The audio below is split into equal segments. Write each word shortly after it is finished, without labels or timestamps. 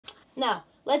Now,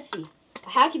 let's see. A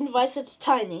hacking device that's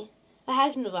tiny, a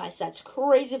hacking device that's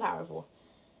crazy powerful,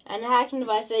 and a hacking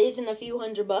device that isn't a few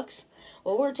 $100.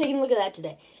 Well, we're taking a look at that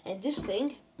today. And this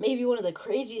thing may be one of the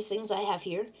craziest things I have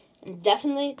here, and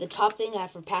definitely the top thing I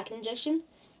have for packet injection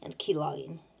and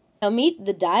keylogging. Now meet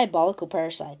the Diabolic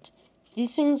Parasite.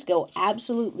 These things go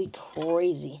absolutely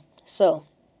crazy. So,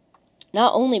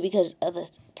 not only because of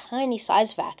the tiny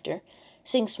size factor,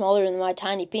 this thing's smaller than my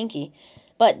tiny pinky,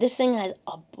 but this thing has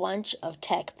a bunch of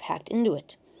tech packed into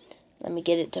it. Let me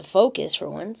get it to focus for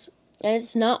once. And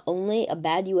it's not only a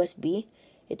bad USB,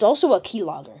 it's also a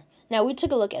keylogger. Now, we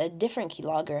took a look at a different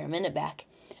keylogger a minute back,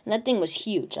 and that thing was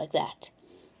huge, like that.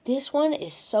 This one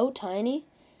is so tiny,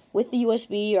 with the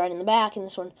USB right in the back, and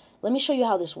this one, let me show you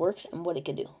how this works and what it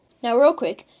could do. Now, real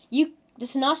quick,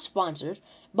 this is not sponsored,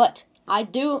 but I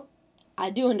do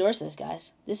endorse this,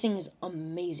 guys. This thing is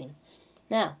amazing.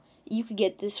 Now, you could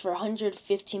get this for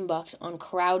 $115 on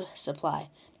Crowd Supply.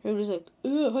 Everybody's like,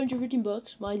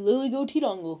 $115? My Lily Goatee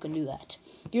dongle can do that.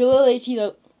 Your Lily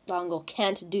Goatee dongle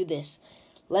can't do this.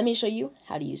 Let me show you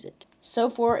how to use it. So,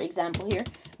 for example here,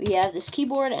 we have this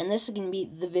keyboard, and this is going to be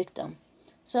the victim.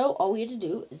 So, all we have to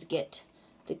do is get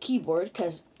the keyboard,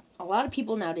 because a lot of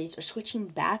people nowadays are switching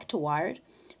back to wired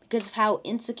because of how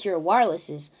insecure wireless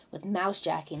is with mouse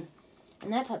jacking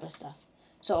and that type of stuff.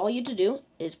 So, all you have to do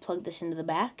is plug this into the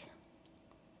back,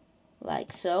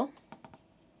 like so,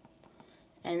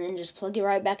 and then just plug it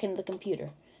right back into the computer.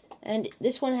 And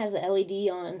this one has the LED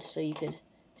on, so you could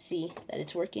see that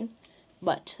it's working.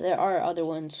 But there are other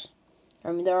ones.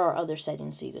 There are other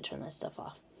settings, so you could turn that stuff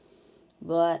off.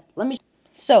 But let me.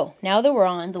 So now that we're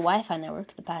on the Wi-Fi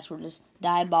network, the password is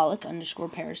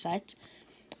Diabolic_Parasite.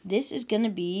 This is gonna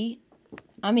be.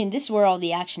 This is where all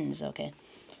the action is. Okay.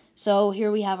 So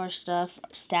here we have our stuff,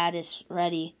 our status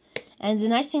ready. And the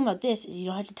nice thing about this is you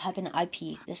don't have to type in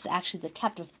IP. This is actually the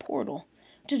captive portal,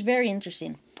 which is very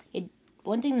interesting.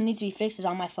 One thing that needs to be fixed is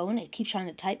on my phone, it keeps trying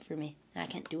to type for me, and I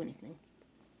can't do anything.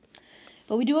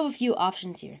 But we do have a few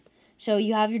options here. So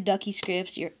you have your ducky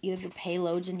scripts, you have your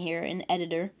payloads in here, an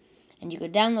editor, and you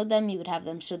could download them, you could have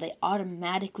them so they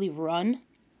automatically run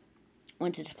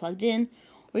once it's plugged in,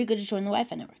 or you could just join the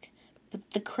Wi-Fi network. But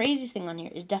the craziest thing on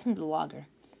here is definitely the logger.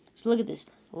 So look at this,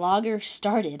 logger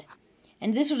started,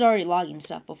 and this was already logging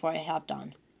stuff before I hopped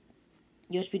on.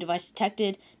 USB device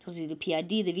detected, tells you the PID,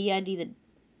 the VID, the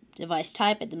device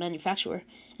type at the manufacturer,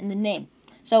 and the name.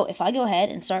 So if I go ahead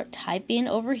and start typing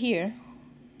over here,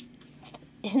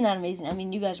 isn't that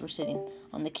amazing? You guys were sitting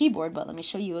on the keyboard, but let me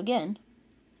show you again.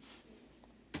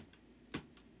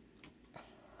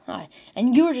 Hi.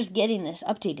 And you were just getting this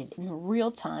updated in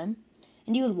real time,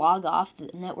 and you would log off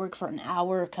the network for an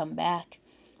hour, come back.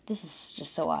 This is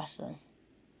just so awesome.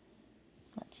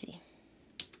 Let's see.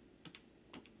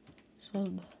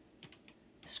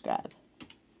 Subscribe.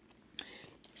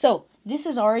 So, this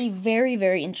is already very,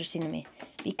 very interesting to me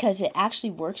because it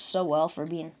actually works so well for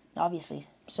being, obviously,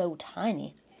 so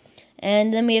tiny.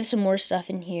 And then we have some more stuff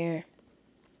in here.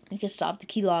 We could stop the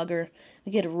keylogger.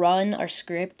 We could run our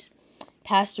script,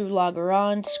 pass through logger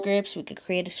on, scripts. We could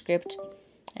create a script.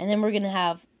 And then we're going to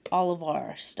have all of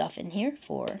our stuff in here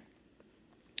for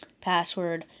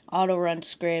password, auto run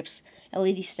scripts,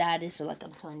 LED status, so like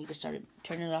I'm telling you, you can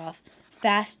turn it off.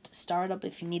 Fast startup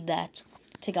if you need that.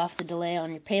 Take off the delay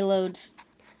on your payloads,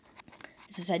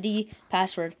 SSID,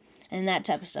 password, and that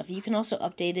type of stuff. You can also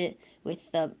update it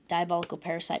with the Diabolic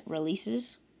Parasite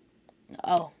releases.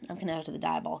 Oh, I'm connected to the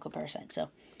Diabolic Parasite, so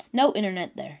no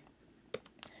internet there.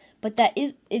 But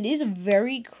it is a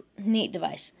very neat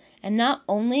device. And not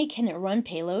only can it run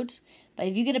payloads, but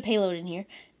if you get a payload in here,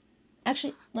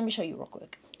 actually, let me show you real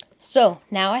quick. So,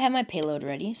 now I have my payload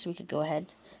ready, so we could go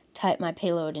ahead, type my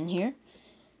payload in here.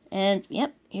 And,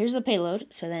 yep, here's the payload.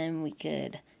 So then we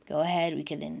could go ahead, we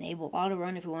could enable auto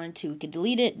run if we wanted to. We could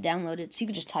delete it, download it. So you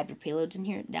could just type your payloads in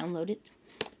here, download it.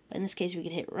 But in this case, we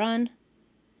could hit run.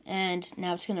 And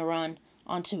now it's going to run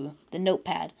onto the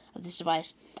notepad of this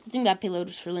device. I think that payload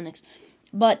was for Linux.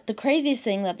 But the craziest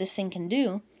thing that this thing can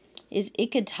do is it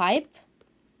could type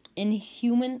in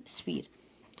human speed.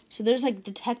 So there's like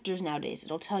detectors nowadays.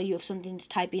 It'll tell you if something's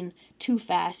typing too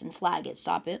fast and flag it,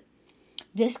 stop it.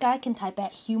 This guy can type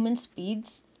at human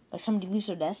speeds. Like somebody leaves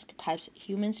their desk, types at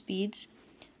human speeds,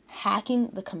 hacking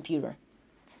the computer.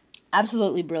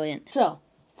 Absolutely brilliant. So,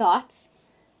 thoughts?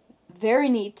 Very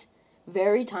neat,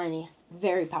 very tiny,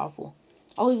 very powerful.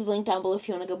 I'll leave the link down below if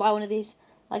you want to go buy one of these.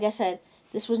 Like I said,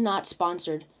 this was not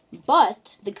sponsored,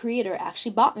 but the creator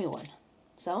actually bought me one.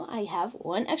 So, I have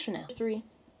one extra now. 3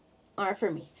 are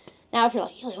for me. Now, if you're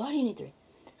like, Haley, why do you need 3?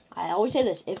 I always say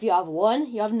this. If you have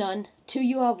 1, you have none. 2,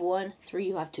 you have 1. 3,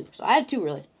 you have 2. So, I have 2,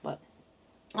 really, but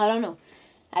I don't know,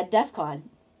 at DEF CON,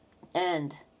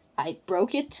 and I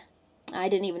broke it. I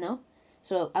didn't even know.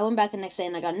 So I went back the next day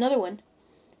and I got another one.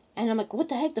 And I'm like, what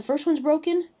the heck? The first one's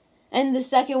broken? And the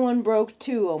second one broke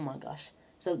too. Oh my gosh.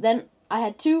 So then I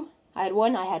had two. I had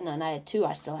one. I had none. I had two.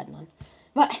 I still had none.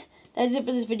 But that is it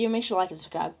for this video. Make sure to like and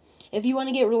subscribe. If you want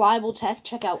to get reliable tech,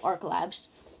 check out Arc Labs.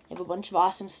 They have a bunch of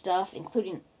awesome stuff,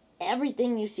 including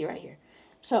everything you see right here.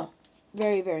 So,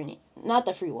 very, very neat. Not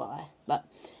the free walleye, but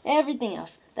everything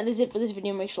else. That is it for this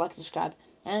video. Make sure to like and subscribe.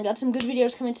 And I got some good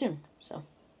videos coming soon. So,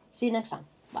 see you next time.